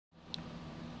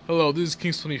Hello, this is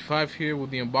Kings25 here with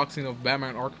the unboxing of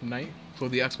Batman Arkham Knight for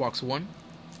the Xbox One.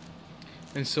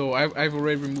 And so I've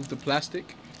already removed the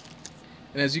plastic.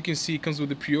 And as you can see, it comes with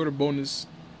the pre-order bonus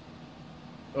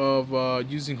of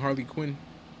using Harley Quinn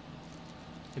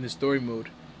in the story mode.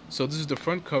 So this is the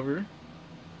front cover.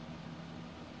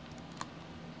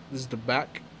 This is the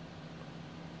back.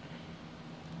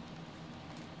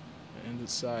 And the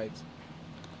sides.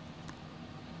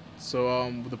 So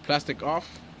with the plastic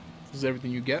off, this is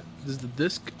everything you get. This is the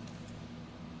disc.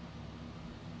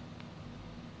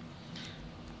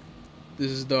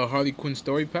 This is the Harley Quinn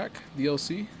Story Pack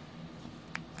DLC.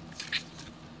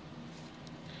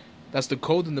 That's the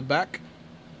code in the back,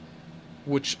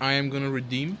 which I am gonna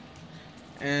redeem,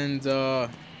 and a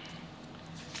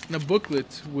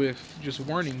booklet with just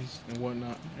warnings and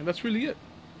whatnot. And that's really it.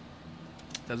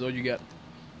 That's all you get.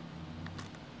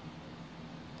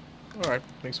 Alright,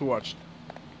 thanks for watching.